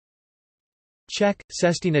Czech,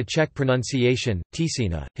 Sestina Czech pronunciation,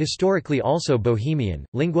 Tisina, historically also Bohemian,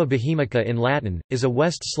 lingua bohemica in Latin, is a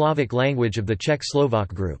West Slavic language of the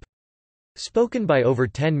Czech-Slovak group. Spoken by over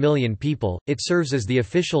 10 million people, it serves as the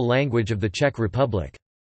official language of the Czech Republic.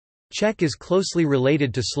 Czech is closely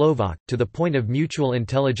related to Slovak, to the point of mutual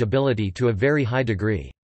intelligibility to a very high degree.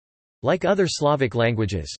 Like other Slavic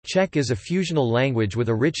languages, Czech is a fusional language with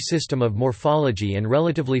a rich system of morphology and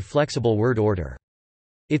relatively flexible word order.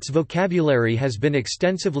 Its vocabulary has been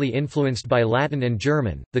extensively influenced by Latin and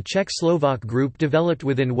German. The Czech-Slovak group developed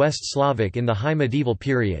within West Slavic in the High Medieval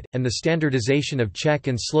period, and the standardization of Czech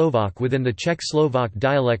and Slovak within the Czech-Slovak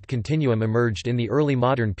dialect continuum emerged in the early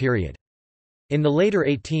modern period. In the later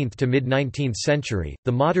 18th to mid-19th century,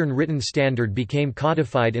 the modern written standard became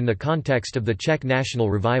codified in the context of the Czech national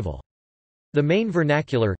revival. The main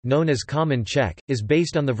vernacular, known as Common Czech, is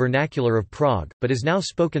based on the vernacular of Prague, but is now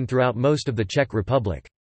spoken throughout most of the Czech Republic.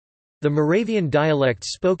 The Moravian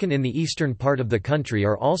dialects spoken in the eastern part of the country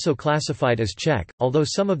are also classified as Czech, although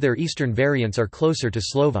some of their eastern variants are closer to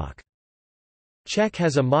Slovak. Czech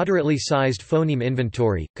has a moderately sized phoneme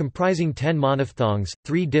inventory, comprising 10 monophthongs,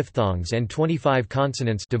 3 diphthongs and 25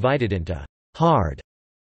 consonants divided into hard,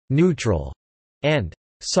 neutral, and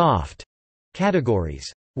soft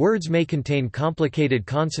categories. Words may contain complicated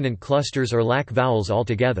consonant clusters or lack vowels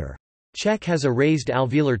altogether. Czech has a raised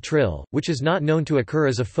alveolar trill, which is not known to occur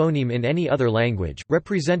as a phoneme in any other language,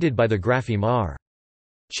 represented by the grapheme r.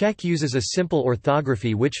 Czech uses a simple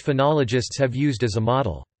orthography which phonologists have used as a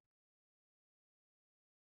model.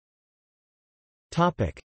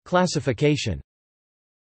 Classification.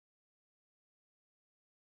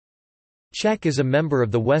 Czech is a member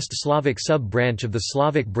of the West Slavic sub-branch of the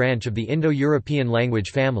Slavic branch of the Indo-European language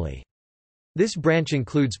family. This branch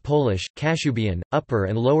includes Polish, Kashubian, Upper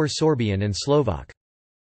and Lower Sorbian and Slovak.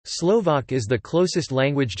 Slovak is the closest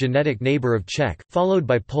language genetic neighbor of Czech, followed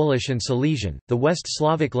by Polish and Silesian. The West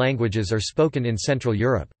Slavic languages are spoken in Central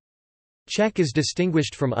Europe. Czech is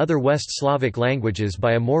distinguished from other West Slavic languages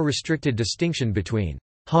by a more restricted distinction between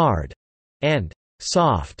hard and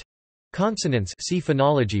soft consonants. See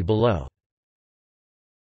phonology below.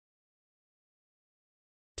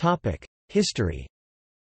 Topic: History.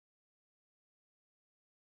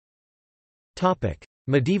 Topic: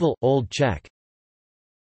 Medieval Old Czech.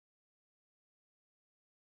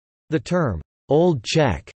 The term Old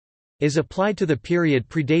Czech is applied to the period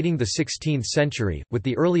predating the 16th century, with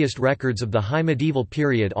the earliest records of the High Medieval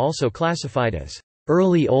period also classified as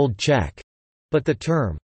Early Old Czech, but the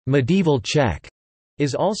term Medieval Czech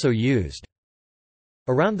is also used.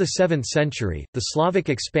 Around the 7th century, the Slavic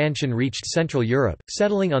expansion reached Central Europe,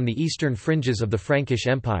 settling on the eastern fringes of the Frankish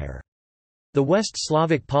Empire. The West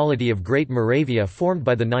Slavic polity of Great Moravia formed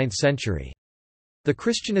by the 9th century. The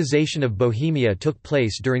Christianization of Bohemia took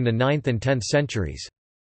place during the 9th and 10th centuries.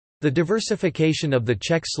 The diversification of the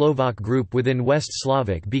Czech-Slovak group within West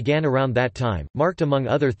Slavic began around that time, marked among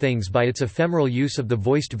other things by its ephemeral use of the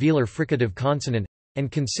voiced velar fricative consonant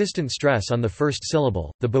and consistent stress on the first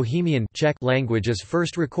syllable. The Bohemian Czech language is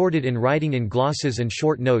first recorded in writing in glosses and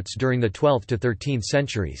short notes during the 12th to 13th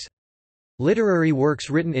centuries. Literary works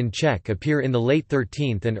written in Czech appear in the late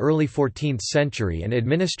 13th and early 14th century, and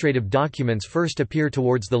administrative documents first appear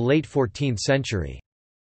towards the late 14th century.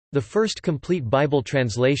 The first complete Bible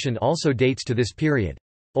translation also dates to this period.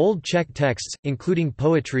 Old Czech texts, including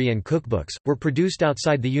poetry and cookbooks, were produced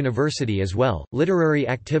outside the university as well. Literary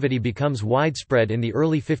activity becomes widespread in the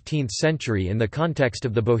early 15th century in the context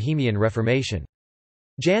of the Bohemian Reformation.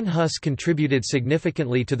 Jan Hus contributed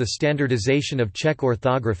significantly to the standardization of Czech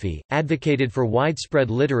orthography, advocated for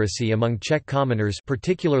widespread literacy among Czech commoners,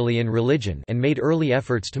 particularly in religion, and made early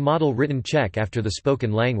efforts to model written Czech after the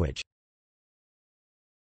spoken language.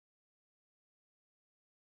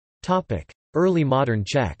 Early modern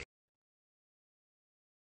Czech.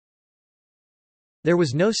 There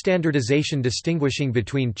was no standardization distinguishing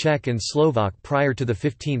between Czech and Slovak prior to the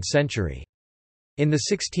 15th century. In the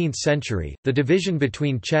 16th century, the division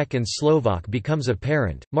between Czech and Slovak becomes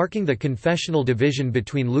apparent, marking the confessional division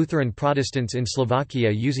between Lutheran Protestants in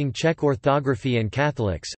Slovakia using Czech orthography and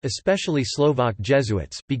Catholics, especially Slovak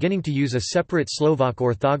Jesuits, beginning to use a separate Slovak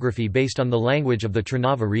orthography based on the language of the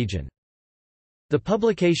Trnava region. The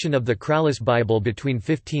publication of the Kralis Bible between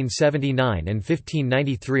 1579 and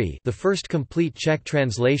 1593, the first complete Czech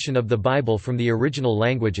translation of the Bible from the original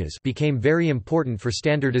languages, became very important for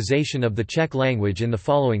standardization of the Czech language in the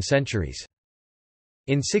following centuries.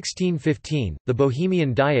 In 1615, the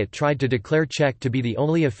Bohemian Diet tried to declare Czech to be the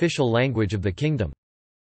only official language of the kingdom.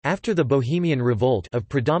 After the Bohemian Revolt of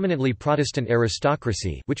predominantly Protestant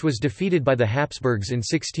aristocracy, which was defeated by the Habsburgs in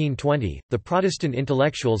 1620, the Protestant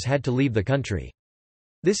intellectuals had to leave the country.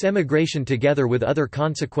 This emigration, together with other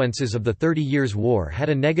consequences of the 30 Years' War, had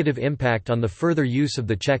a negative impact on the further use of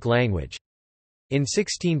the Czech language. In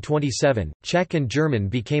 1627, Czech and German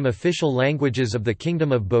became official languages of the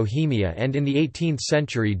Kingdom of Bohemia, and in the 18th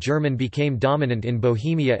century German became dominant in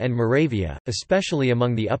Bohemia and Moravia, especially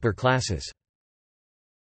among the upper classes.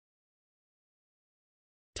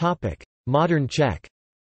 Modern Czech.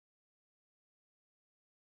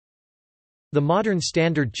 The modern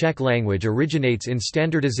Standard Czech language originates in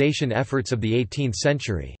standardization efforts of the 18th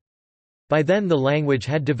century. By then the language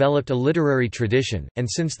had developed a literary tradition, and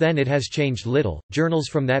since then it has changed little. Journals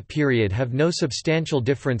from that period have no substantial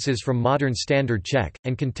differences from modern Standard Czech,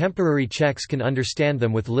 and contemporary Czechs can understand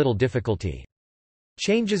them with little difficulty.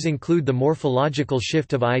 Changes include the morphological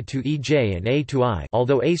shift of I to ej and a to I,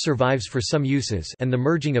 although a survives for some uses, and the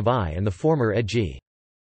merging of I and the former eg.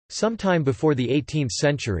 Sometime before the 18th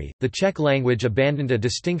century, the Czech language abandoned a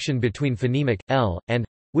distinction between phonemic l and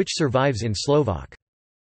which survives in Slovak.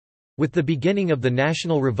 With the beginning of the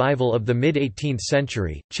national revival of the mid-18th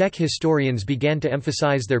century, Czech historians began to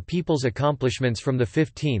emphasize their people's accomplishments from the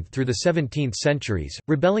 15th through the 17th centuries,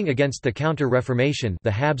 rebelling against the Counter-Reformation, the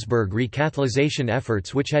Habsburg recatholicization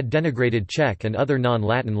efforts which had denigrated Czech and other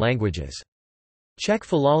non-Latin languages. Czech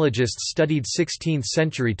philologists studied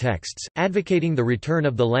 16th-century texts, advocating the return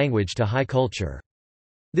of the language to high culture.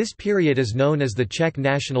 This period is known as the Czech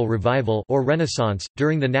National Revival or Renaissance.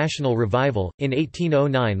 During the National Revival, in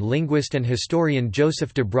 1809 linguist and historian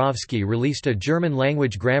Josef Dobrovský released a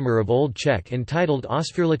German-language grammar of Old Czech entitled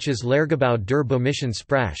Ausführliches Lehrgebau der Böhmischen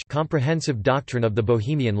Sprache, Comprehensive Doctrine of the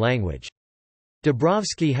Bohemian Language.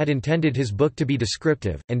 Dobrovský had intended his book to be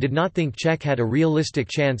descriptive, and did not think Czech had a realistic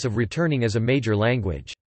chance of returning as a major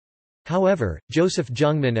language. However, Josef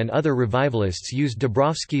Jungmann and other revivalists used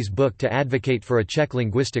Dobrovský's book to advocate for a Czech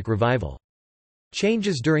linguistic revival.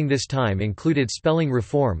 Changes during this time included spelling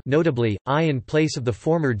reform, notably, I in place of the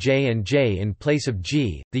former j and j in place of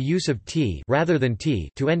g, the use of t rather than t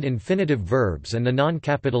to end infinitive verbs, and the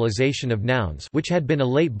non-capitalization of nouns, which had been a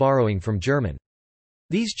late borrowing from German.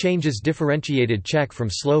 These changes differentiated Czech from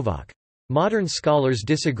Slovak. Modern scholars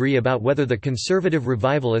disagree about whether the conservative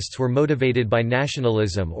revivalists were motivated by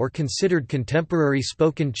nationalism or considered contemporary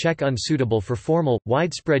spoken Czech unsuitable for formal,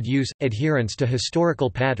 widespread use. Adherence to historical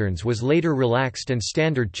patterns was later relaxed, and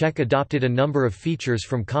Standard Czech adopted a number of features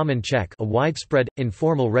from Common Czech, a widespread,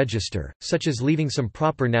 informal register, such as leaving some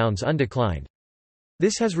proper nouns undeclined.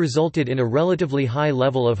 This has resulted in a relatively high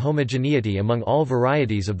level of homogeneity among all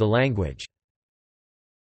varieties of the language.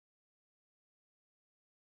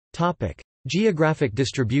 Geographic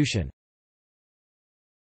distribution.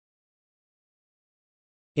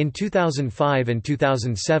 In 2005 and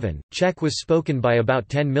 2007, Czech was spoken by about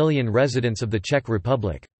 10 million residents of the Czech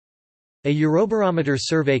Republic. A Eurobarometer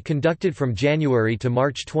survey conducted from January to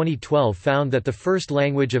March 2012 found that the first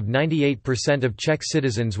language of 98% of Czech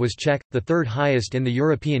citizens was Czech, the third highest in the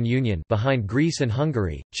European Union, behind Greece and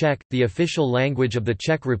Hungary. Czech, the official language of the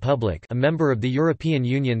Czech Republic, a member of the European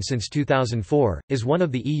Union since 2004, is one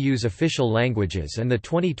of the EU's official languages, and the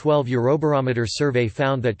 2012 Eurobarometer survey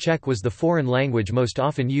found that Czech was the foreign language most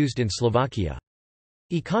often used in Slovakia.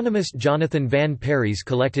 Economist Jonathan Van Parijs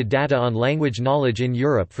collected data on language knowledge in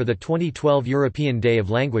Europe for the 2012 European Day of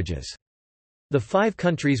Languages. The 5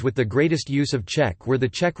 countries with the greatest use of Czech were the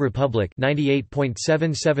Czech Republic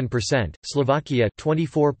 98.77%, Slovakia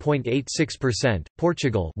 24.86%,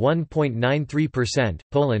 Portugal 1.93%,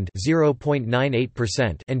 Poland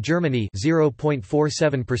 0.98%, and Germany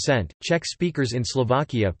 0.47%. Czech speakers in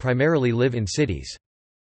Slovakia primarily live in cities.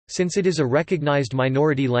 Since it is a recognized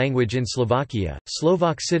minority language in Slovakia,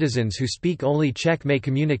 Slovak citizens who speak only Czech may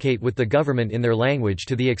communicate with the government in their language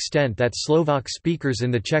to the extent that Slovak speakers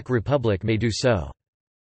in the Czech Republic may do so.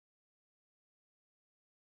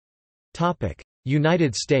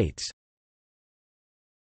 United States.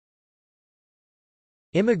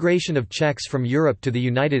 Immigration of Czechs from Europe to the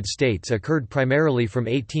United States occurred primarily from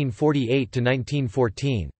 1848 to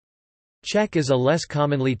 1914. Czech is a less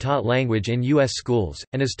commonly taught language in U.S. schools,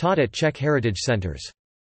 and is taught at Czech heritage centers.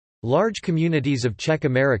 Large communities of Czech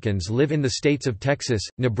Americans live in the states of Texas,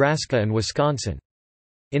 Nebraska and Wisconsin.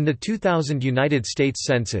 In the 2000 United States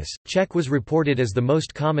Census, Czech was reported as the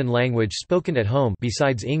most common language spoken at home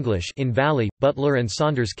besides English in Valley, Butler and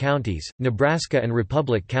Saunders counties, Nebraska and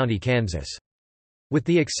Republic County, Kansas. With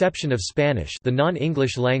the exception of Spanish, the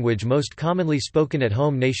non-English language most commonly spoken at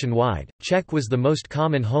home nationwide, Czech was the most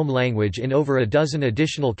common home language in over a dozen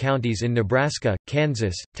additional counties in Nebraska,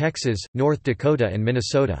 Kansas, Texas, North Dakota and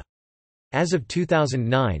Minnesota. As of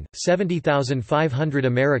 2009, 70,500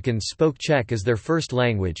 Americans spoke Czech as their first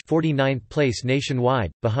language, 49th place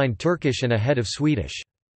nationwide, behind Turkish and ahead of Swedish.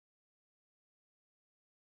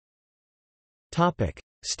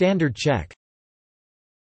 Standard Czech.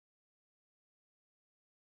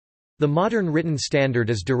 The modern written standard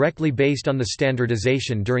is directly based on the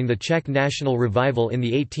standardization during the Czech national revival in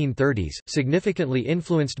the 1830s, significantly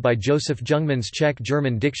influenced by Joseph Jungmann's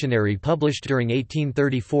Czech-German dictionary published during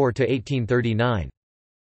 1834 to 1839.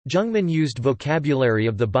 Jungmann used vocabulary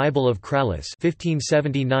of the Bible of Kralus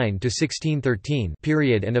 (1579 to 1613)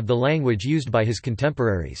 period and of the language used by his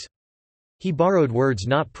contemporaries. He borrowed words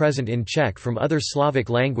not present in Czech from other Slavic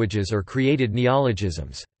languages or created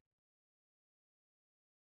neologisms.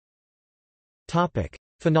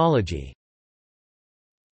 Phonology.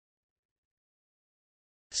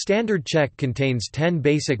 Standard Czech contains 10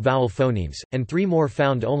 basic vowel phonemes, and 3 more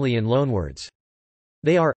found only in loanwords.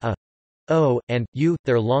 They are a, o, and u,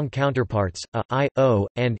 their long counterparts, a, I, o,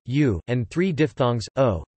 and u, and 3 diphthongs,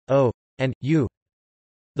 o, and u.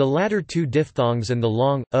 The latter 2 diphthongs and the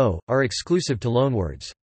long, o, are exclusive to loanwords.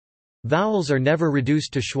 Vowels are never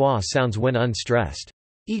reduced to schwa sounds when unstressed.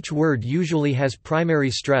 Each word usually has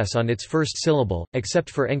primary stress on its first syllable, except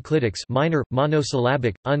for enclitics minor,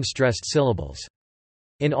 monosyllabic, unstressed syllables.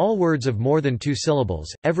 In all words of more than 2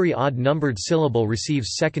 syllables, every odd-numbered syllable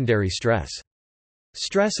receives secondary stress.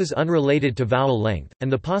 Stress is unrelated to vowel length, and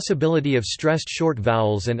the possibility of stressed short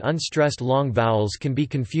vowels and unstressed long vowels can be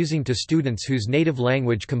confusing to students whose native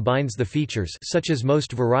language combines the features such as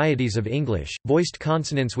most varieties of English. Voiced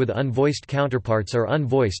consonants with unvoiced counterparts are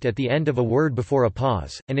unvoiced at the end of a word before a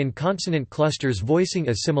pause, and in consonant clusters voicing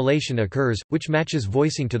assimilation occurs, which matches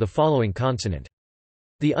voicing to the following consonant.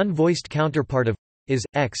 The unvoiced counterpart of is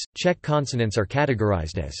x. Czech consonants are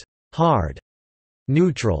categorized as hard,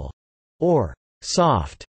 neutral, or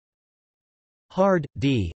soft. Hard,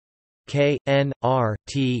 d, k, n, r,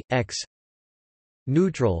 t, x.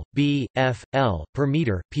 Neutral, b, f, l, per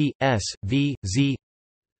meter, p, s, v, z.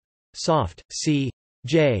 Soft, c,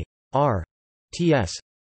 j, r, t, s.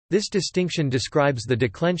 This distinction describes the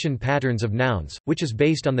declension patterns of nouns, which is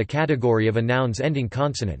based on the category of a noun's ending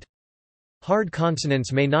consonant. Hard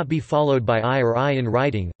consonants may not be followed by I or I in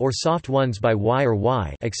writing, or soft ones by y or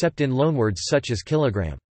y, except in loanwords such as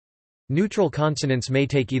kilogram. Neutral consonants may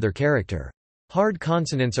take either character. Hard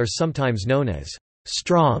consonants are sometimes known as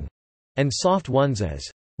strong, and soft ones as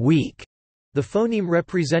weak. The phoneme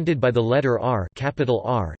represented by the letter R, capital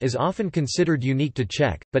R is often considered unique to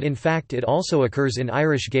Czech, but in fact it also occurs in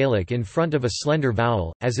Irish Gaelic in front of a slender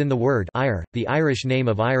vowel, as in the word ire, the Irish name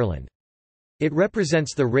of Ireland. It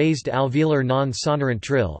represents the raised alveolar non-sonorant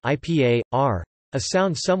trill IPA, R, a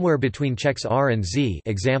sound somewhere between Czech's R and Z,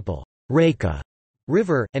 example, reka,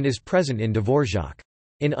 river, and is present in Dvorak.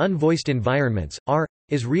 In unvoiced environments, R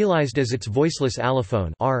is realized as its voiceless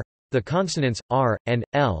allophone R. The consonants R and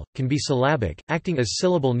L can be syllabic, acting as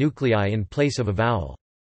syllable nuclei in place of a vowel.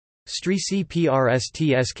 Stři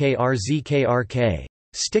prstskrzkrk,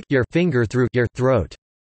 stick your finger through your throat,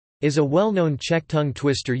 is a well-known Czech tongue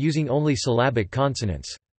twister using only syllabic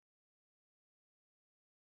consonants.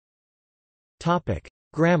 Topic: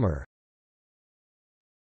 Grammar.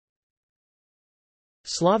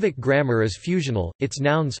 Slavic grammar is fusional, its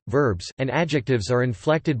nouns, verbs, and adjectives are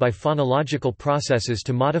inflected by phonological processes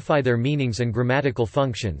to modify their meanings and grammatical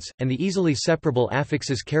functions, and the easily separable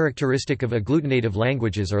affixes characteristic of agglutinative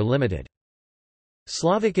languages are limited.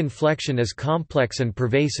 Slavic inflection is complex and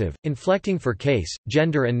pervasive, inflecting for case,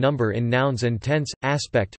 gender and number in nouns and tense,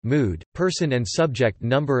 aspect, mood, person and subject,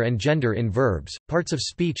 number and gender in verbs. Parts of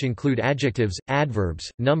speech include adjectives, adverbs,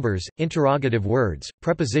 numbers, interrogative words,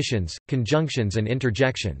 prepositions, conjunctions and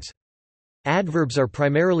interjections. Adverbs are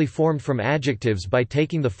primarily formed from adjectives by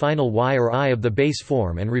taking the final y or I of the base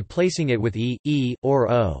form and replacing it with e,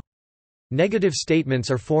 or o. Negative statements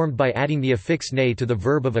are formed by adding the affix ne to the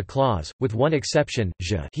verb of a clause, with one exception,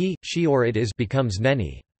 je, he, she or it is becomes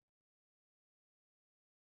neni.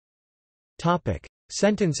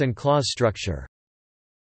 Sentence and clause structure.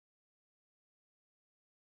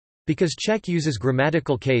 Because Czech uses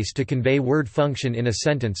grammatical case to convey word function in a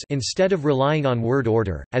sentence instead of relying on word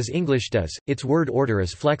order, as English does, its word order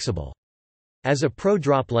is flexible. As a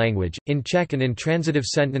pro-drop language, in Czech an intransitive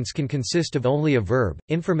sentence can consist of only a verb.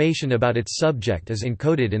 Information about its subject is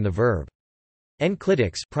encoded in the verb.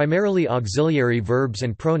 Enclitics, primarily auxiliary verbs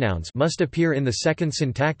and pronouns, must appear in the second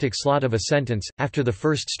syntactic slot of a sentence, after the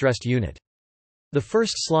first stressed unit. The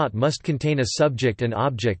first slot must contain a subject and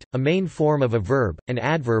object, a main form of a verb, an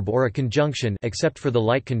adverb or a conjunction except for the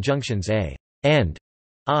light conjunctions a, and,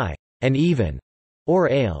 I, and even, or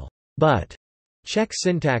ale, but. Czech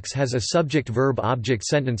syntax has a subject-verb-object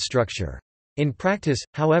sentence structure. In practice,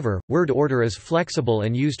 however, word order is flexible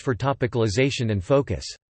and used for topicalization and focus.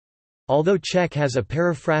 Although Czech has a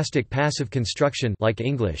periphrastic passive construction like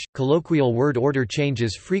English, colloquial word order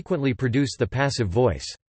changes frequently produce the passive voice.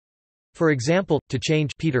 For example, to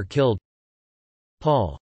change Peter killed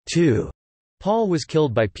Paul to Paul was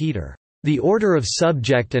killed by Peter. The order of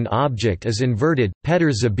subject and object is inverted.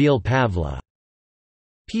 Petr zabil Pavla.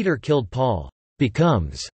 Peter killed Paul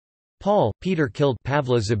becomes Paul. Peter killed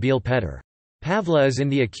Pavla zabil Petr. Pavla is in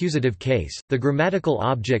the accusative case, the grammatical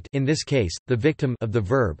object, in this case, the victim, of the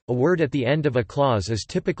verb. A word at the end of a clause is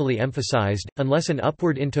typically emphasized, unless an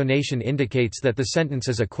upward intonation indicates that the sentence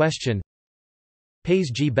is a question.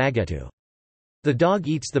 Pays G baguettu. The dog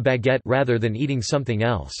eats the baguette rather than eating something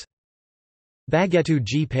else. Baguettu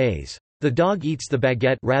G pays. The dog eats the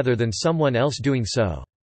baguette rather than someone else doing so.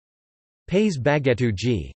 Pays baguettu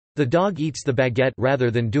G. The dog eats the baguette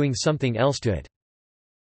rather than doing something else to it.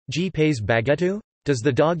 G pays baguettu? Does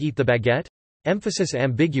the dog eat the baguette? Emphasis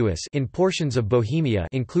ambiguous in portions of Bohemia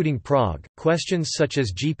including Prague. Questions such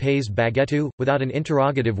as G pays baguettu, without an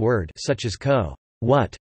interrogative word such as ko,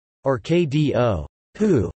 what, or kdo,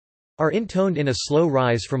 who, are intoned in a slow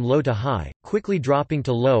rise from low to high, quickly dropping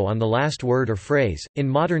to low on the last word or phrase. In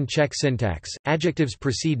modern Czech syntax, adjectives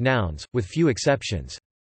precede nouns, with few exceptions.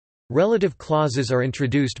 Relative clauses are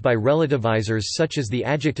introduced by relativizers such as the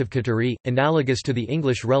adjective který, analogous to the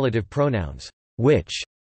English relative pronouns which,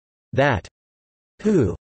 that,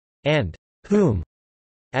 who, and whom.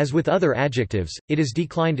 As with other adjectives, it is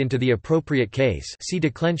declined into the appropriate case, see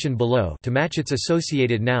declension below, to match its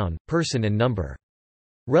associated noun, person and number.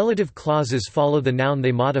 Relative clauses follow the noun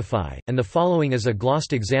they modify, and the following is a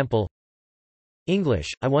glossed example. English,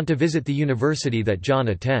 I want to visit the university that John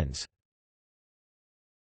attends.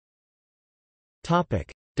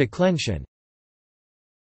 Declension.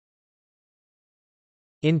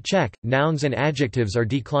 In Czech, nouns and adjectives are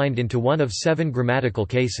declined into one of 7 grammatical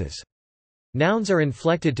cases. Nouns are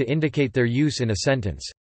inflected to indicate their use in a sentence.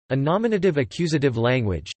 A nominative-accusative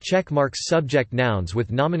language, Czech marks subject nouns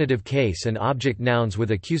with nominative case and object nouns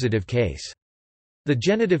with accusative case. The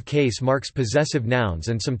genitive case marks possessive nouns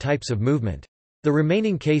and some types of movement. The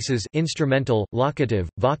remaining cases instrumental, locative,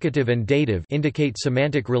 vocative and dative indicate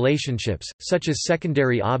semantic relationships, such as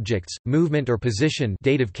secondary objects, movement or position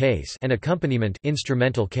dative case and accompaniment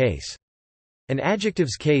instrumental case. An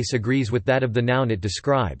adjective's case agrees with that of the noun it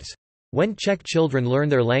describes. When Czech children learn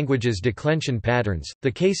their language's declension patterns,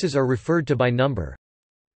 the cases are referred to by number.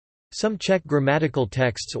 Some Czech grammatical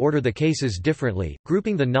texts order the cases differently,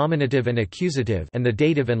 grouping the nominative and accusative and the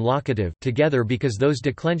dative and locative together because those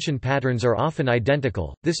declension patterns are often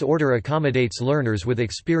identical. This order accommodates learners with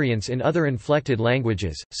experience in other inflected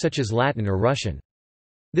languages, such as Latin or Russian.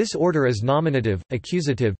 This order is nominative,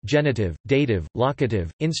 accusative, genitive, dative, locative,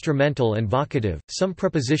 instrumental and vocative. Some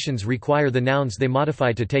prepositions require the nouns they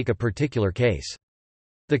modify to take a particular case.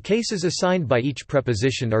 The cases assigned by each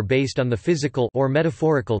preposition are based on the physical or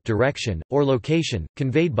metaphorical direction, or location,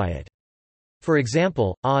 conveyed by it. For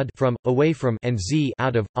example, od from, away from and z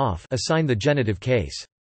out of, off assign the genitive case.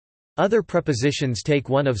 Other prepositions take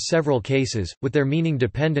one of several cases, with their meaning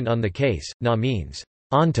dependent on the case. Na means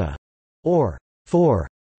onto or for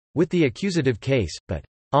with the accusative case, but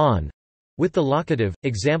on with the locative.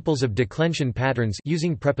 Examples of declension patterns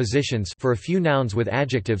using prepositions for a few nouns with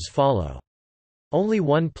adjectives follow. Only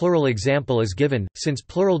one plural example is given, since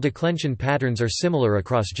plural declension patterns are similar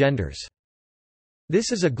across genders.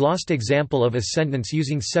 This is a glossed example of a sentence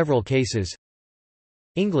using several cases.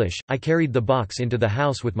 English, I carried the box into the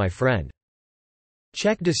house with my friend.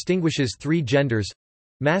 Czech distinguishes 3 genders: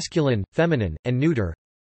 masculine, feminine, and neuter,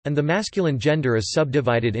 and the masculine gender is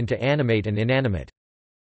subdivided into animate and inanimate.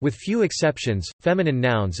 With few exceptions, feminine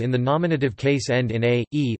nouns in the nominative case end in a,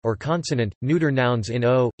 e, or consonant, neuter nouns in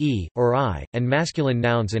o, e, or I, and masculine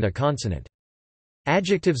nouns in a consonant.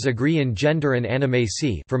 Adjectives agree in gender and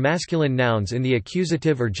animacy for masculine nouns in the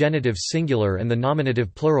accusative or genitive singular and the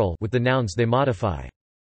nominative plural with the nouns they modify.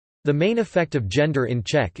 The main effect of gender in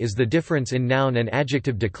Czech is the difference in noun and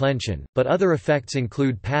adjective declension, but other effects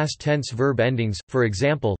include past tense verb endings, for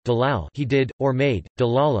example, delal he did, or made,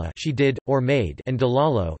 delala she did, or made, and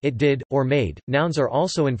delalo it did, or made. Nouns are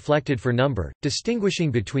also inflected for number,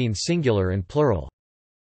 distinguishing between singular and plural.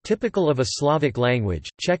 Typical of a Slavic language,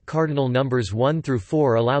 Czech cardinal numbers 1 through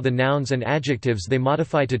 4 allow the nouns and adjectives they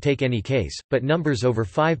modify to take any case, but numbers over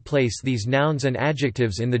 5 place these nouns and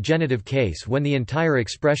adjectives in the genitive case when the entire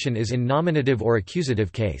expression is in nominative or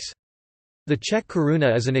accusative case. The Czech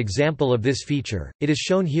koruna is an example of this feature. It is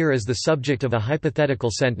shown here as the subject of a hypothetical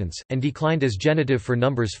sentence, and declined as genitive for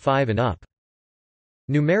numbers 5 and up.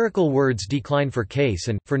 Numerical words decline for case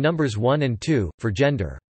and, for numbers 1 and 2, for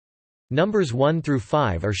gender. Numbers 1 through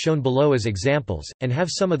 5 are shown below as examples, and have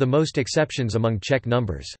some of the most exceptions among Czech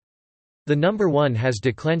numbers. The number 1 has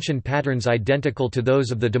declension patterns identical to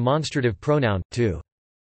those of the demonstrative pronoun, to.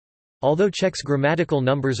 Although Czech's grammatical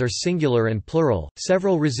numbers are singular and plural,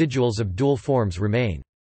 several residuals of dual forms remain.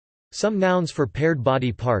 Some nouns for paired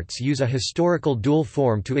body parts use a historical dual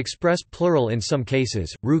form to express plural in some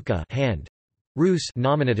cases: ruka hand, rus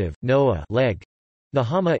nominative, noa leg,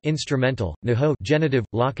 nahama instrumental, naho genitive,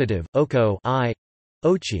 locative, oko eye,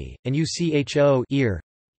 ochi, and ucho ear,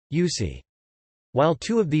 usi. While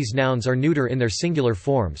 2 of these nouns are neuter in their singular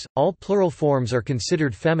forms, all plural forms are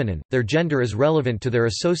considered feminine. Their gender is relevant to their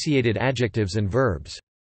associated adjectives and verbs.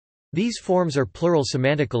 These forms are plural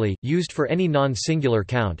semantically, used for any non-singular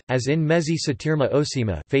count, as in mezi satirma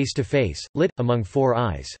osima face to face, lit among 4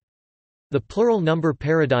 eyes. The plural number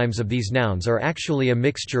paradigms of these nouns are actually a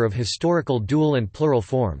mixture of historical dual and plural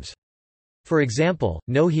forms. For example,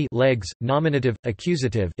 nohi legs, nominative,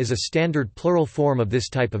 accusative is a standard plural form of this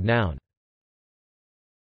type of noun.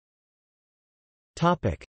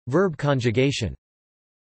 Topic: Verb conjugation.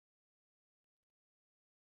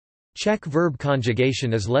 Czech verb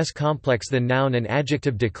conjugation is less complex than noun and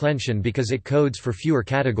adjective declension because it codes for fewer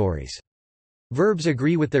categories. Verbs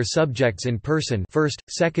agree with their subjects in person first,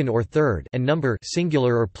 second or third and number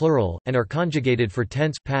singular or plural, and are conjugated for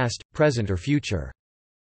tense past, present or future.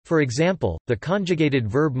 For example, the conjugated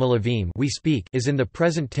verb malavím we speak is in the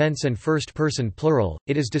present tense and first person plural.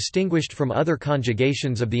 It is distinguished from other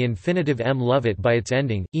conjugations of the infinitive m love it by its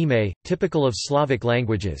ending, ime, typical of Slavic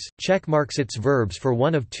languages. Czech marks its verbs for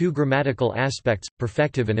one of 2 grammatical aspects,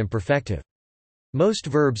 perfective and imperfective. Most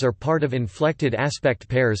verbs are part of inflected aspect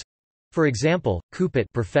pairs. For example, kupit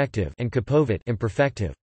perfective and kupovit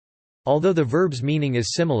imperfective. Although the verb's meaning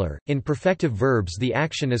is similar, in perfective verbs the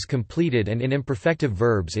action is completed and in imperfective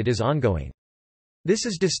verbs it is ongoing. This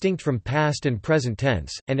is distinct from past and present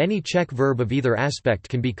tense, and any Czech verb of either aspect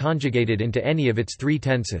can be conjugated into any of its 3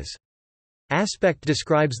 tenses. Aspect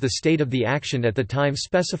describes the state of the action at the time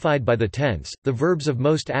specified by the tense. The verbs of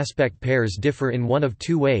most aspect pairs differ in one of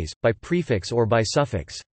 2 ways, by prefix or by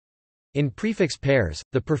suffix. In prefix pairs,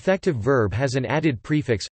 the perfective verb has an added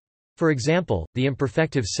prefix. For example, the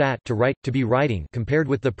imperfective sat to write, to be writing, compared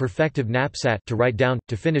with the perfective napsat to write down,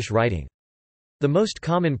 to finish writing. The most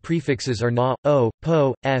common prefixes are na, o,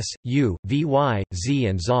 po, s, u, vy, z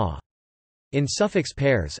and za. In suffix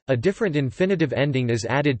pairs, a different infinitive ending is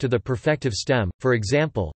added to the perfective stem. For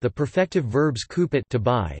example, the perfective verbs kupit to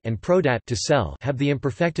buy and prodat to sell have the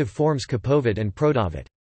imperfective forms kupovit and prodavit.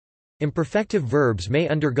 Imperfective verbs may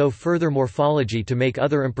undergo further morphology to make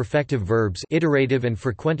other imperfective verbs iterative and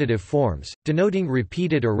frequentative forms, denoting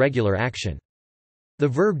repeated or regular action. The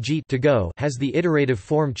verb ji to go has the iterative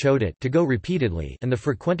form chodit to go repeatedly and the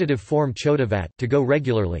frequentative form chodavat to go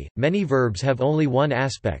regularly. Many verbs have only one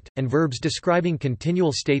aspect, and verbs describing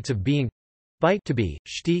continual states of being bite to be,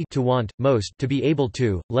 shti to want, most to be able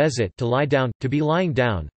to, lezit to lie down, to be lying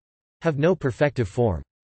down have no perfective form.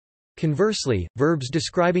 Conversely, verbs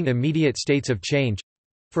describing immediate states of change,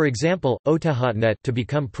 for example, otahatnet to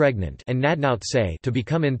become pregnant and nadnautse to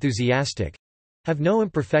become enthusiastic, have no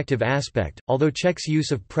imperfective aspect. Although Czech's use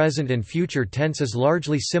of present and future tense is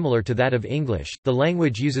largely similar to that of English, the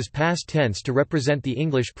language uses past tense to represent the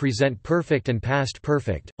English present perfect and past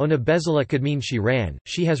perfect. Ona bezala could mean she ran,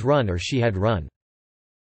 she has run or she had run.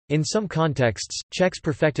 In some contexts, Czech's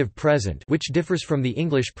perfective present, which differs from the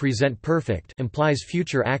English present perfect, implies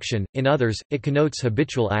future action, in others, it connotes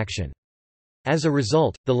habitual action. As a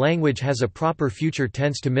result, the language has a proper future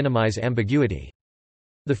tense to minimize ambiguity.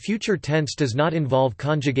 The future tense does not involve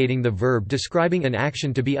conjugating the verb describing an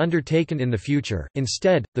action to be undertaken in the future.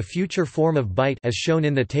 Instead, the future form of bite, as shown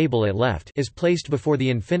in the table at left, is placed before the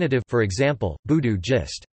infinitive. For example, budu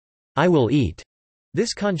gist, I will eat.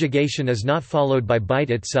 This conjugation is not followed by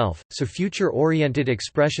bite itself, so future-oriented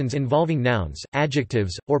expressions involving nouns,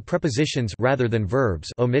 adjectives, or prepositions rather than verbs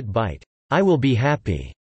omit bite. I will be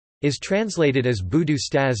happy is translated as budu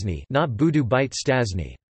stasny, not budu bite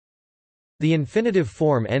stasny. The infinitive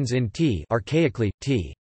form ends in t, archaically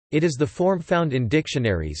t. It is the form found in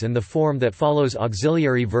dictionaries and the form that follows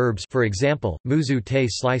auxiliary verbs. For example, muzu te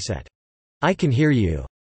sliset, I can hear you.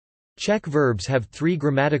 Czech verbs have three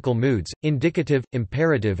grammatical moods: indicative,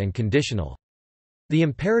 imperative and conditional. The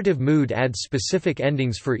imperative mood adds specific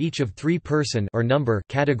endings for each of three-person or number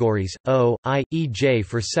categories: o, I, ej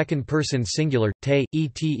for second-person singular, te,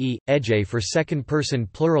 ete, ej for second-person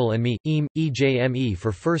plural and me, em, ejme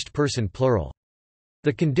for first-person plural.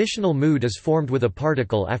 The conditional mood is formed with a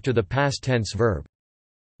particle after the past tense verb.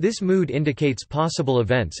 This mood indicates possible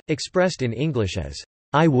events, expressed in English as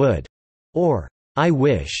I would or I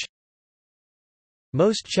wish.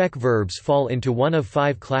 Most Czech verbs fall into one of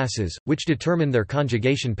five classes, which determine their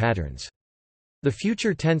conjugation patterns. The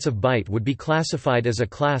future tense of byte would be classified as a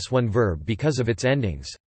class 1 verb because of its endings.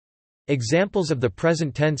 Examples of the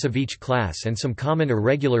present tense of each class and some common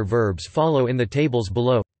irregular verbs follow in the tables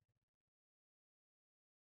below.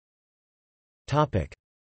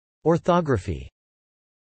 Orthography.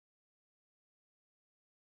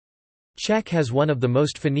 Czech has one of the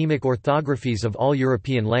most phonemic orthographies of all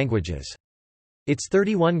European languages. Its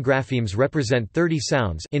 31 graphemes represent 30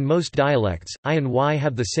 sounds. In most dialects, I and Y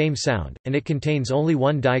have the same sound, and it contains only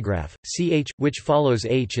one digraph, ch, which follows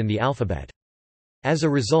h in the alphabet. As a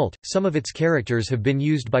result, some of its characters have been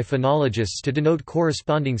used by phonologists to denote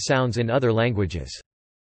corresponding sounds in other languages.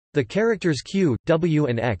 The characters q, w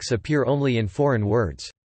and x appear only in foreign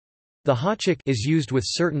words. The háček is used with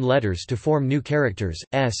certain letters to form new characters,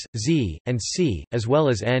 s, z, and c, as well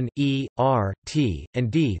as n, e, r, t, and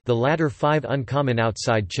d, the latter five uncommon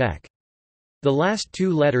outside Czech. The last two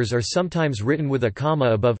letters are sometimes written with a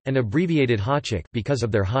comma above, an abbreviated háček, because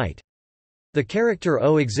of their height. The character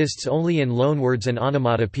o exists only in loanwords and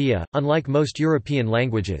onomatopoeia. Unlike most European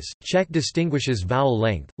languages, Czech distinguishes vowel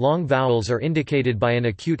length. Long vowels are indicated by an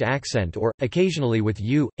acute accent or, occasionally with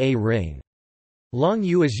u, a ring. Long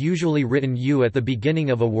u is usually written u at the beginning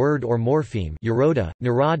of a word or morpheme uroda,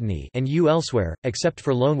 narodny, and u elsewhere, except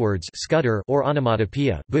for loanwords skutter or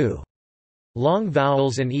onomatopoeia bu. Long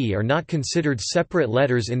vowels and e are not considered separate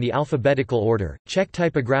letters in the alphabetical order. Czech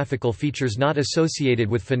typographical features not associated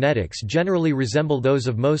with phonetics generally resemble those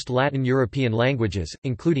of most Latin European languages,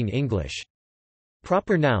 including English.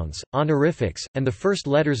 Proper nouns, honorifics, and the first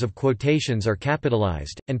letters of quotations are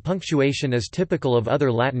capitalized, and punctuation is typical of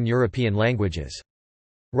other Latin European languages.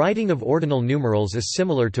 Writing of ordinal numerals is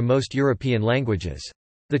similar to most European languages.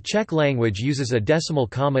 The Czech language uses a decimal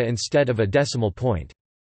comma instead of a decimal point.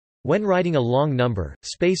 When writing a long number,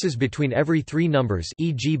 spaces between every three numbers,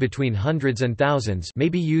 e.g. between hundreds and thousands, may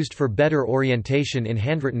be used for better orientation in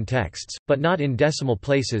handwritten texts, but not in decimal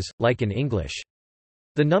places, like in English.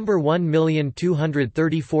 The number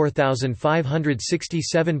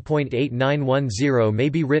 1,234,567.8910 may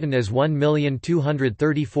be written as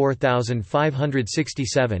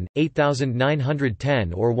 1,234,567,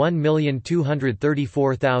 8,910 or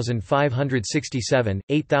 1,234,567,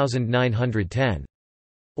 8,910.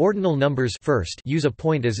 Ordinal numbers first use a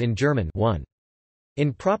point as in German 1.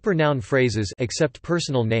 In proper noun phrases except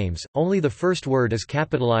personal names, only the first word is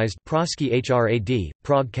capitalized Pražský hrad,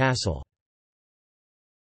 Prague Castle.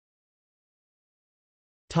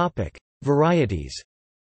 Varieties.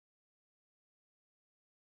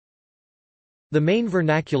 The main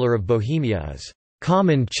vernacular of Bohemia is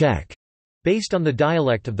Common Czech, based on the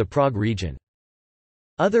dialect of the Prague region.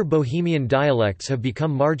 Other Bohemian dialects have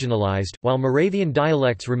become marginalized, while Moravian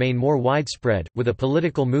dialects remain more widespread, with a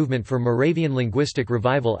political movement for Moravian linguistic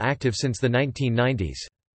revival active since the 1990s.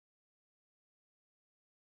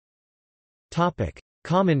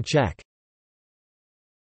 Common Czech.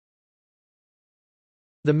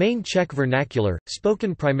 The main Czech vernacular,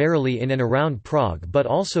 spoken primarily in and around Prague but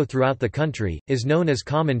also throughout the country, is known as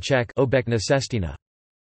Common Czech.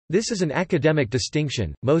 This is an academic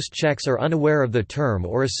distinction. Most Czechs are unaware of the term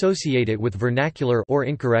or associate it with vernacular or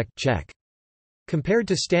incorrect Czech. Compared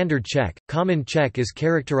to Standard Czech, Common Czech is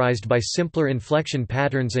characterized by simpler inflection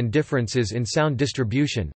patterns and differences in sound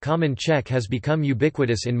distribution. Common Czech has become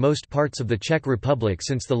ubiquitous in most parts of the Czech Republic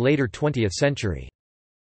since the later 20th century.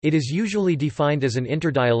 It is usually defined as an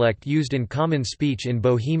interdialect used in common speech in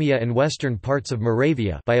Bohemia and western parts of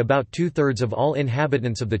Moravia by about two-thirds of all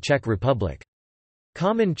inhabitants of the Czech Republic.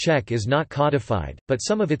 Common Czech is not codified, but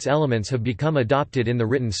some of its elements have become adopted in the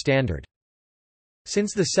written standard.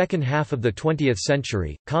 Since the second half of the 20th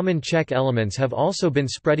century, Common Czech elements have also been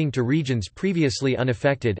spreading to regions previously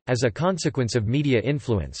unaffected, as a consequence of media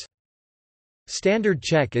influence. Standard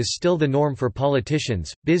Czech is still the norm for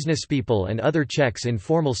politicians, businesspeople and other Czechs in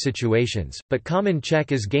formal situations, but Common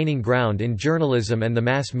Czech is gaining ground in journalism and the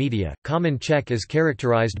mass media. Common Czech is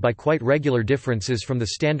characterized by quite regular differences from the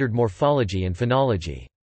standard morphology and phonology.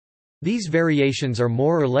 These variations are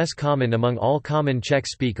more or less common among all Common Czech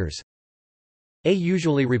speakers. A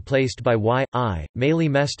usually replaced by y, I, Malé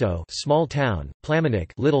mesto, small town,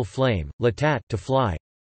 plamenik, little flame, latat, to fly.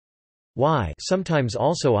 Y, sometimes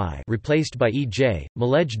also I, replaced by ej,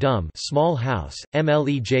 malej dum, small house,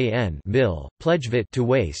 mlejn, mill, plejvit, to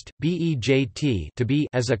waste, bejt, to be,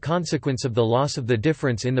 as a consequence of the loss of the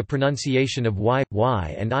difference in the pronunciation of y,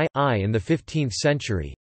 and I in the 15th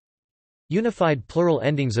century. Unified plural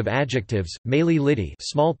endings of adjectives: Malé lidi,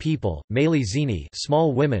 small people; Malé zini,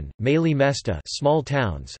 small women; Malé mesta, small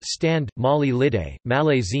towns; stand, Mali lide,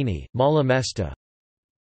 Malé zini, Mala mesta.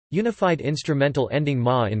 Unified instrumental ending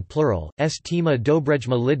ma in plural: estima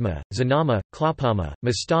dobrejma lidma, zanama, klapama,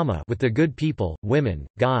 mastama, with the good people, women,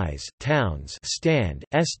 guys, towns; stand,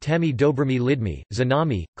 s temi dobrmi lidmi,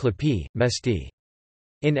 zanami, klapi, mesti.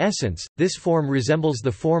 In essence, this form resembles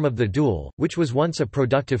the form of the dual, which was once a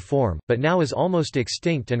productive form, but now is almost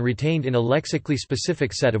extinct and retained in a lexically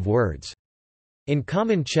specific set of words. In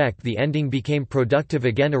Common Czech the ending became productive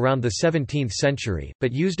again around the 17th century,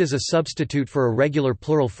 but used as a substitute for a regular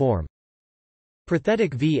plural form.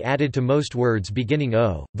 Prothetic v added to most words beginning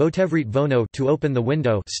o, votevrit vono, to open the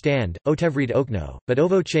window, stand, otevrit okno, but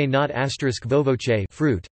ovoce not asterisk vovoce,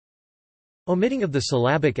 fruit. Omitting of the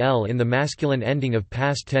syllabic l in the masculine ending of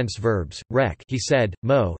past tense verbs: rec, he said;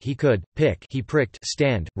 mo, he could; pick, he pricked;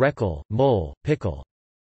 stand, rekol, mole, pickle.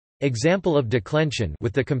 Example of declension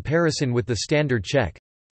with the comparison with the Standard Czech: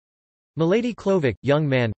 Milady Klovik, young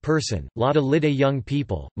man, person; Lada lide, young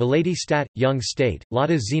people; Milady stat, young state;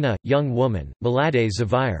 Lada zina, young woman; Milade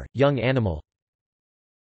zavire, young animal.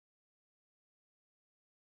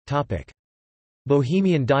 Topic: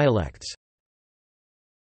 Bohemian dialects.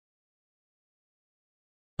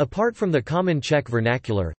 Apart from the common Czech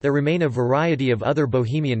vernacular, there remain a variety of other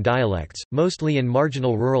Bohemian dialects, mostly in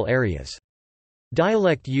marginal rural areas.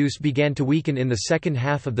 Dialect use began to weaken in the second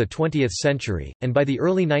half of the 20th century, and by the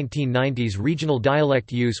early 1990s regional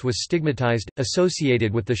dialect use was stigmatized,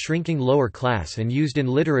 associated with the shrinking lower class and used in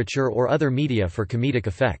literature or other media for comedic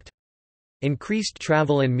effect. Increased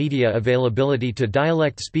travel and media availability to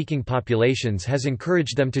dialect-speaking populations has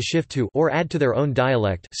encouraged them to shift to or add to their own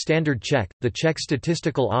dialect, Standard Czech. The Czech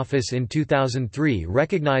Statistical Office in 2003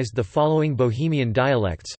 recognized the following Bohemian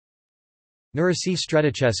dialects: Nurasí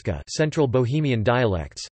Středočeska, Central Bohemian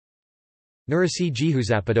dialects; Nurasí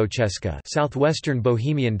Jihozápadočeska, Southwestern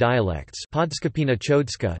Bohemian dialects; Podskupina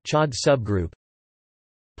Chodska, Chod subgroup;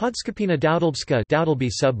 Podskupina Doudlbska, Doudleby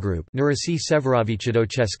subgroup; Nurasí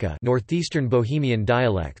Severovichadočeska, Northeastern Bohemian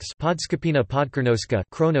dialects; Podskupina Podkrnoska,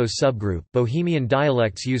 Kronos subgroup. Bohemian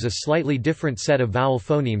dialects use a slightly different set of vowel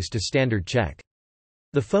phonemes to Standard Czech.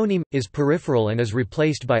 The phoneme is peripheral and is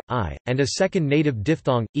replaced by I, and a second native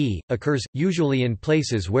diphthong e occurs, usually in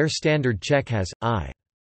places where Standard Czech has I.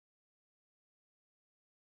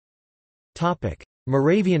 Topic: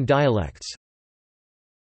 Moravian dialects.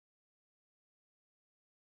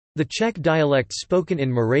 The Czech dialects spoken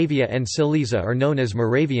in Moravia and Silesia are known as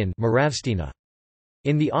Moravian Moravština.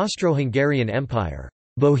 In the Austro-Hungarian Empire,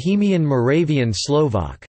 Bohemian Moravian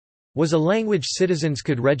Slovak was a language citizens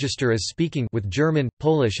could register as speaking, with German,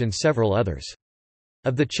 Polish and several others.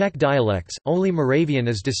 Of the Czech dialects, only Moravian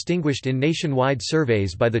is distinguished in nationwide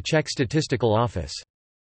surveys by the Czech Statistical Office.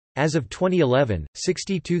 As of 2011,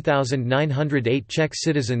 62,908 Czech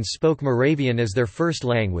citizens spoke Moravian as their first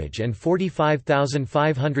language and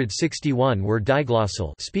 45,561 were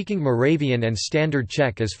diglossal, speaking Moravian and Standard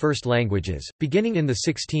Czech as first languages. Beginning in the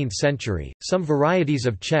 16th century, some varieties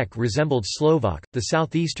of Czech resembled Slovak. The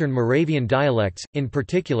southeastern Moravian dialects, in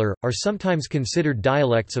particular, are sometimes considered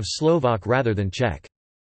dialects of Slovak rather than Czech.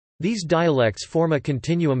 These dialects form a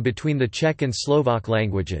continuum between the Czech and Slovak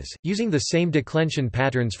languages, using the same declension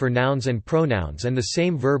patterns for nouns and pronouns and the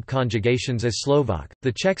same verb conjugations as Slovak.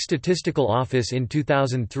 The Czech Statistical Office in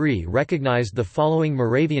 2003 recognized the following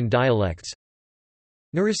Moravian dialects: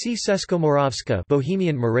 Nurasí Českomoravska,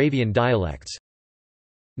 Bohemian Moravian dialects;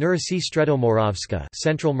 Nurasí Středomoravska,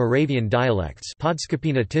 Central Moravian dialects;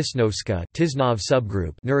 Podskupina Tisnovska, Tisnov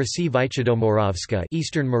subgroup; Nurasí Vychadomoravska,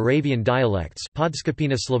 Eastern Moravian dialects;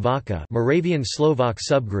 Podskupina Slovaka, Moravian Slovak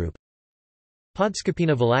subgroup;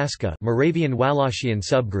 Podskupina Valašska, Moravian Wallachian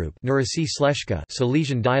subgroup; Nurasí Slezska,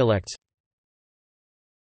 Silesian dialects.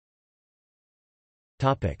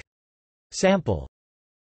 Topic: Sample.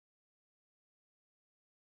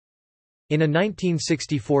 In a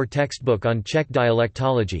 1964 textbook on Czech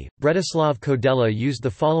dialectology, Bretislav Kodela used the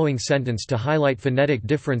following sentence to highlight phonetic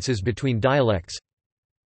differences between dialects.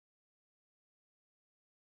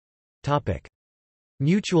 Topic: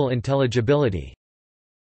 Mutual intelligibility.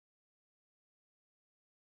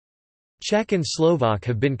 Czech and Slovak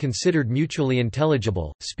have been considered mutually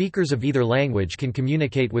intelligible. Speakers of either language can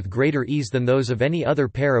communicate with greater ease than those of any other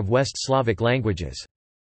pair of West Slavic languages.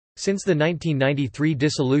 Since the 1993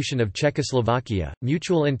 dissolution of Czechoslovakia,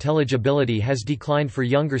 mutual intelligibility has declined for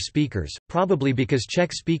younger speakers, probably because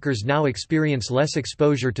Czech speakers now experience less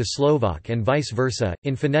exposure to Slovak and vice versa.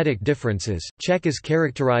 In phonetic differences, Czech is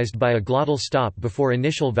characterized by a glottal stop before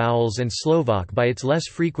initial vowels and Slovak by its less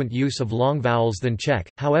frequent use of long vowels than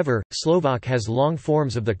Czech. However, Slovak has long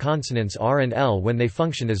forms of the consonants R and L when they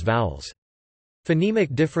function as vowels.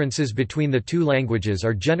 Phonemic differences between the two languages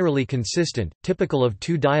are generally consistent, typical of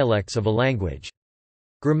two dialects of a language.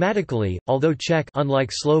 Grammatically, although Czech, unlike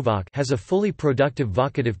Slovak, has a fully productive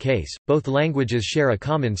vocative case, both languages share a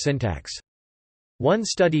common syntax. One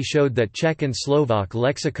study showed that Czech and Slovak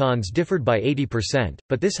lexicons differed by 80%,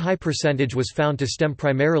 but this high percentage was found to stem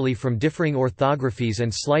primarily from differing orthographies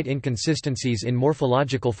and slight inconsistencies in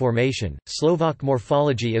morphological formation. Slovak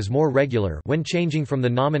morphology is more regular when changing from the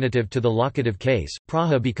nominative to the locative case.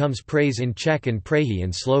 Praha becomes praise in Czech and prahy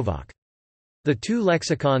in Slovak. The two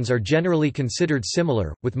lexicons are generally considered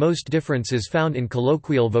similar, with most differences found in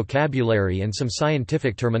colloquial vocabulary and some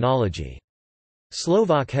scientific terminology.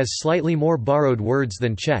 Slovak has slightly more borrowed words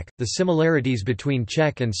than Czech. The similarities between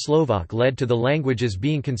Czech and Slovak led to the languages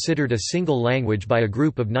being considered a single language by a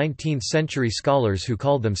group of 19th-century scholars who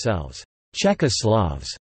called themselves Czechoslavs,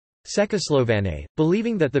 Czechoslovane,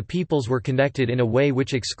 believing that the peoples were connected in a way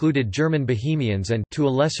which excluded German Bohemians and, to a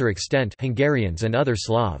lesser extent, Hungarians and other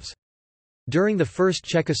Slavs. During the First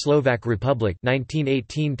Czechoslovak Republic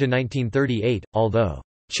 1918–1938, although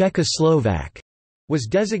Czechoslovak was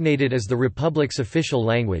designated as the Republic's official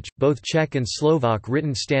language, both Czech and Slovak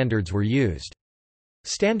written standards were used.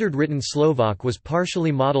 Standard written Slovak was partially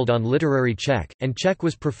modeled on literary Czech, and Czech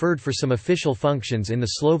was preferred for some official functions in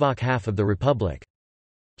the Slovak half of the Republic.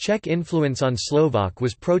 Czech influence on Slovak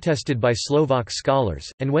was protested by Slovak scholars,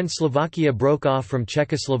 and when Slovakia broke off from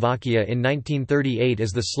Czechoslovakia in 1938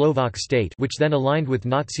 as the Slovak state, which then aligned with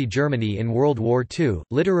Nazi Germany in World War II,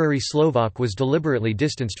 literary Slovak was deliberately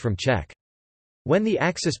distanced from Czech. When the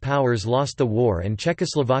Axis powers lost the war and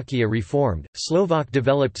Czechoslovakia reformed, Slovak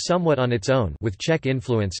developed somewhat on its own with Czech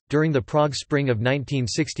influence. During the Prague Spring of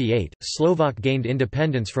 1968, Slovak gained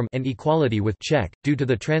independence from and equality with Czech, due to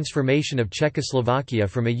the transformation of Czechoslovakia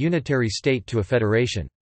from a unitary state to a federation.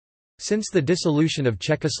 Since the dissolution of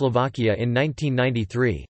Czechoslovakia in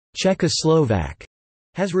 1993, Czechoslovak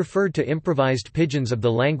has referred to improvised pidgins of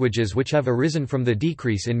the languages which have arisen from the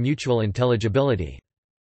decrease in mutual intelligibility.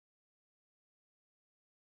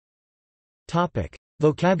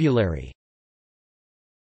 Vocabulary.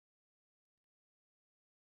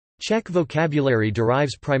 Czech vocabulary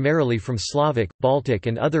derives primarily from Slavic, Baltic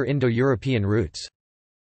and other Indo-European roots.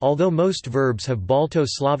 Although most verbs have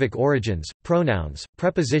Balto-Slavic origins, pronouns,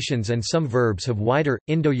 prepositions and some verbs have wider,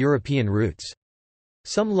 Indo-European roots.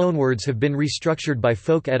 Some loanwords have been restructured by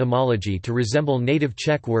folk etymology to resemble native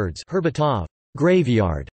Czech words herbitov,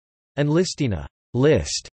 graveyard, and listina,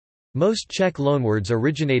 list. Most Czech loanwords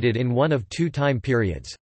originated in one of two time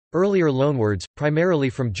periods. Earlier loanwords, primarily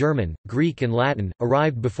from German, Greek and Latin,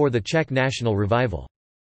 arrived before the Czech national revival.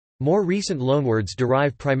 More recent loanwords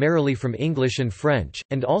derive primarily from English and French,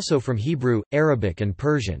 and also from Hebrew, Arabic and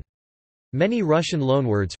Persian. Many Russian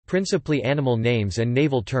loanwords, principally animal names and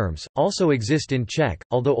naval terms, also exist in Czech.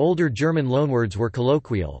 Although older German loanwords were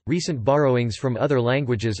colloquial, recent borrowings from other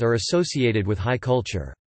languages are associated with high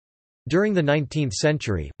culture. During the 19th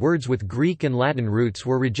century, words with Greek and Latin roots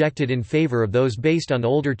were rejected in favor of those based on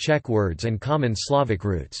older Czech words and common Slavic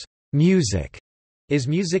roots. Music is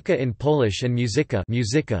muzika in Polish and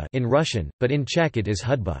muzika in Russian, but in Czech it is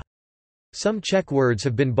hudba. Some Czech words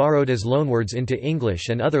have been borrowed as loanwords into English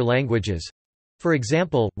and other languages. For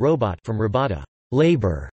example, robot from robota,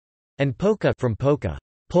 labor, and polka from polka,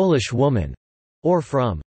 Polish woman, or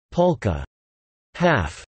from polka,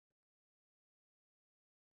 half.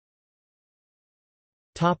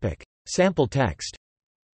 Sample text.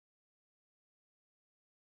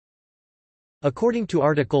 According to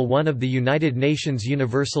Article 1 of the United Nations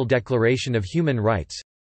Universal Declaration of Human Rights,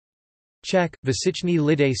 Czech, Vysiční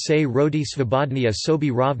lidé se rodí svobodní a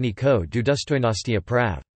sobě rovní ko důstojnosti a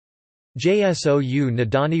práv. JSOU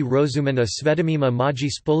nadání rozumen a svědomím a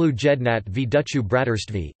mají spolu jednat v duchu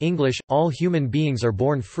bratrství. English, all human beings are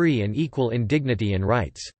born free and equal in dignity and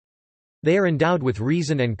rights. They are endowed with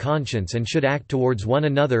reason and conscience and should act towards one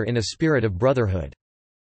another in a spirit of brotherhood.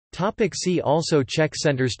 See also Czech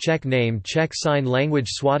centers, Czech name, Czech sign language,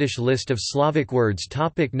 Swadesh list of Slavic words.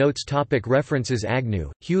 Notes. References.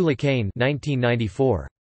 Agnew, Hugh Lacane 1994.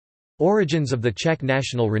 Origins of the Czech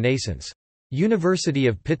National Renaissance. University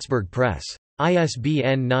of Pittsburgh Press.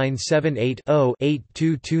 ISBN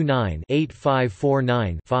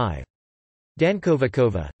 978-0-8229-8549-5.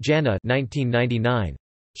 Dankovikova, Jana 1999.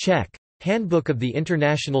 Czech. Handbook of the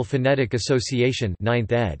International Phonetic Association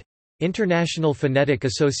 9th ed. International Phonetic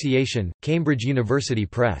Association, Cambridge University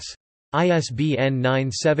Press. ISBN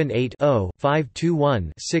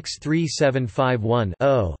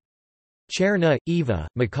 978-0-521-63751-0. Cherna, Eva,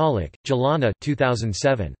 Michalak, Jelana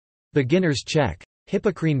 2007. Beginner's Czech.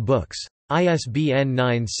 Hippocrene Books. ISBN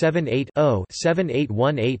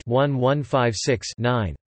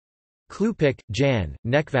 978-0-7818-1156-9. Klupik, Jan,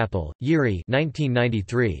 Nekvapil, Yuri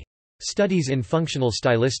 1993. Studies in Functional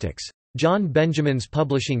Stylistics. John Benjamin's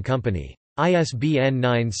Publishing Company. ISBN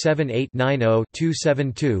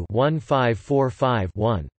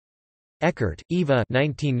 978-90-272-1545-1. Eckert, Eva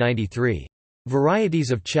 1993.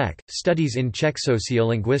 Varieties of Czech, Studies in Czech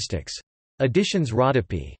Sociolinguistics. Editions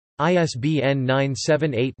Rodopi. ISBN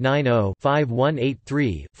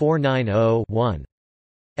 978-90-5183-490-1.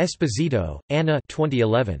 Esposito, Anna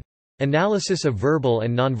 2011. Analysis of Verbal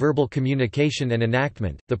and Nonverbal Communication and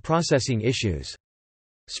Enactment, The Processing Issues.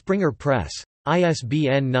 Springer Press.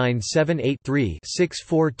 ISBN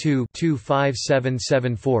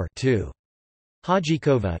 978-3-642-25774-2.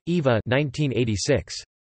 Hadjikova, Eva 1986.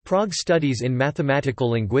 Prague Studies in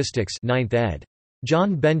Mathematical Linguistics 9th ed.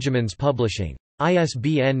 John Benjamin's Publishing.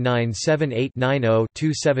 ISBN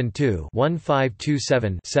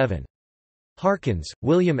 978-90-272-1527-7. Harkins,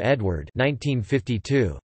 William Edward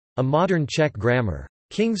 1952. A Modern Czech Grammar.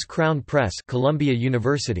 King's Crown Press, Columbia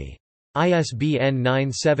University. ISBN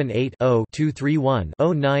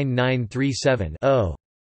 978-0-231-09937-0.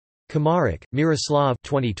 Komarek, Miroslav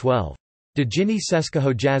 2012. Dejiny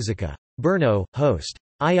Českého jazyka. Brno, Host.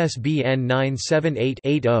 ISBN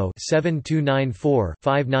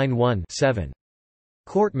 978-80-7294-591-7.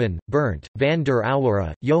 Kortman, Bernd, van der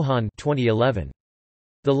Auwera, Johann 2011.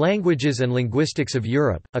 The Languages and Linguistics of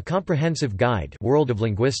Europe, A Comprehensive Guide World of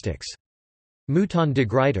Linguistics. Mouton de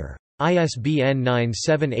Gruyter. ISBN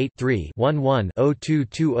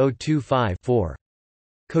 978-3-11-022025-4.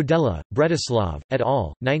 Kodela, Bretislav, et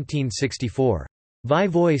al., 1964.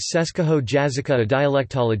 Vývoj Českého jazyka a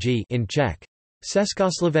dialektology in Czech.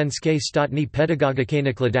 Československé státní pedagogické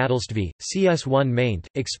nakladatelství, CS1 maint,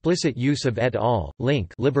 explicit use of et al.,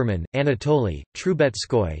 link Liberman, Anatoly,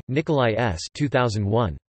 Trubetskoy, Nikolai S.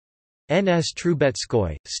 2001. N.S.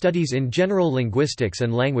 Trubetskoy, Studies in General Linguistics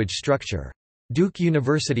and Language Structure. Duke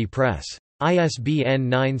University Press. ISBN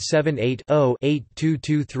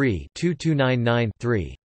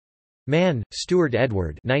 978-0-8223-2299-3. Mann, Stuart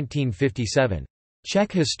Edward 1957.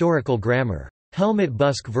 Czech Historical Grammar. Helmut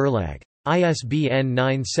Busk Verlag. ISBN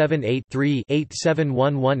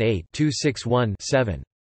 978-3-87118-261-7.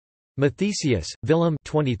 Mathesius, Willem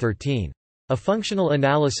 2013. A Functional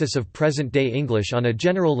Analysis of Present-Day English on a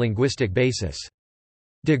General Linguistic Basis.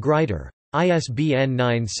 De Gruyter. ISBN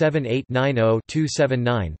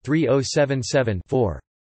 978-90-279-3077-4.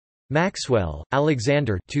 Maxwell,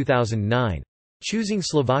 Alexander 2009. Choosing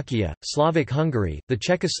Slovakia, Slavic Hungary, the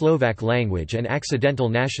Czechoslovak Language and Accidental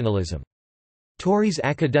Nationalism. Tauris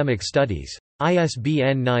Academic Studies.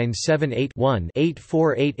 ISBN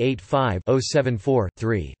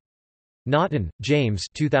 978-1-84885-074-3. Naughton, James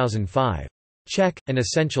 2005. Czech, An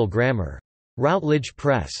Essential Grammar. Routledge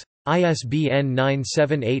Press. ISBN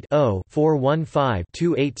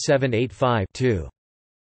 978-0-415-28785-2.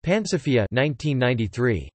 Pansofia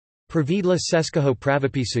 1993. Pravidla Českého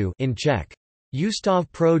pravopisu in Czech. Ústav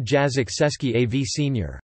pro jazyk český AV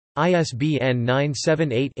Senior. ISBN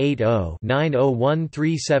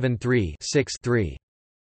 978-80-901373-6-3.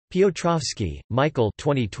 Piotrowski, Michael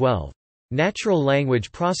 2012. Natural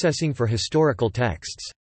Language Processing for Historical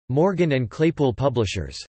Texts. Morgan and Claypool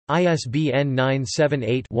Publishers. ISBN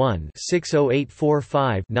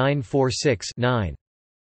 978-1-60845-946-9.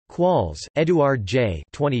 Qualls, Eduard J.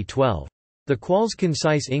 2012. The Qualls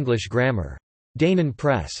Concise English Grammar. Danon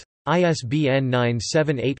Press. ISBN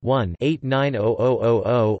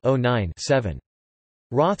 978-1-890000-09-7.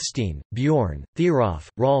 Rothstein, Bjorn, Theroff,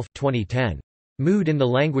 Rolf 2010. Mood in the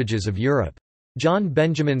Languages of Europe. John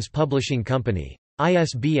Benjamin's Publishing Company.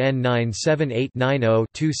 ISBN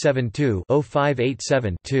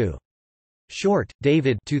 978-90-272-0587-2. Short,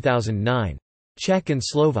 David 2009. Czech and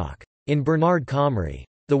Slovak. In Bernard Comrie.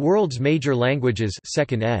 The World's Major Languages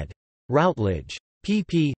 2nd ed. Routledge.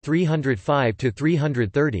 pp.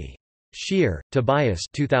 305–330. Scheer, Tobias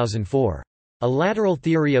 2004. A Lateral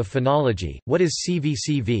Theory of Phonology, What is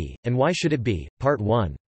CVCV, and Why Should It Be? Part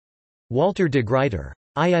 1. Walter de Gruyter.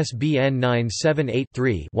 ISBN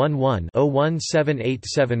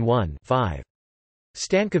 978-3-11-017871-5.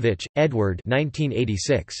 Stanković, Edward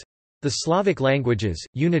 1986. The Slavic Languages,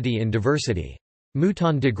 Unity in Diversity.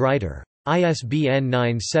 Mouton de Gruyter. ISBN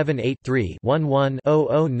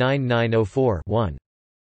 978-3-11-009904-1.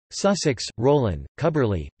 Sussex, Roland,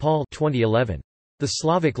 Cubberley, Paul 2011. The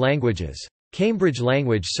Slavic Languages. Cambridge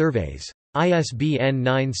Language Surveys. ISBN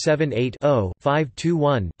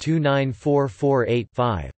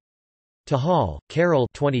 978-0-521-29448-5. Tahal, Carol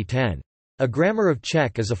 2010. A Grammar of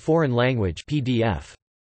Czech as a Foreign Language PDF.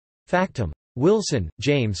 Factum. Wilson,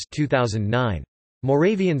 James 2009.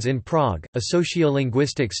 Moravians in Prague, A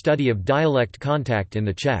Sociolinguistic Study of Dialect Contact in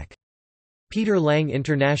the Czech. Peter Lang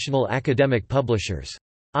International Academic Publishers.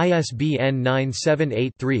 ISBN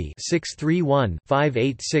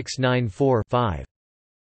 978-3-631-58694-5.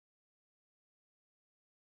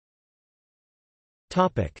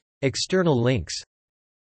 External links.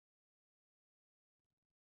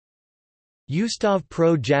 Ústav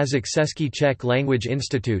pro jazyk český Czech Language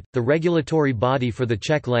Institute, the regulatory body for the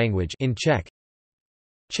Czech language in Czech.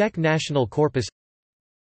 Czech National Corpus.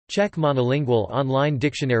 Czech Monolingual Online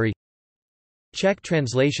Dictionary. Czech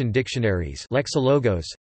Translation Dictionaries Lexilogos.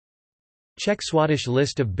 Czech Swadesh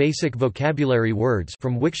List of Basic Vocabulary Words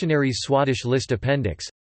from Wiktionary's Swadesh List Appendix.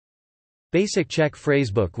 Basic Czech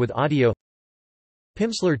Phrasebook with audio.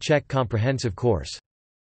 Pimsleur Czech Comprehensive Course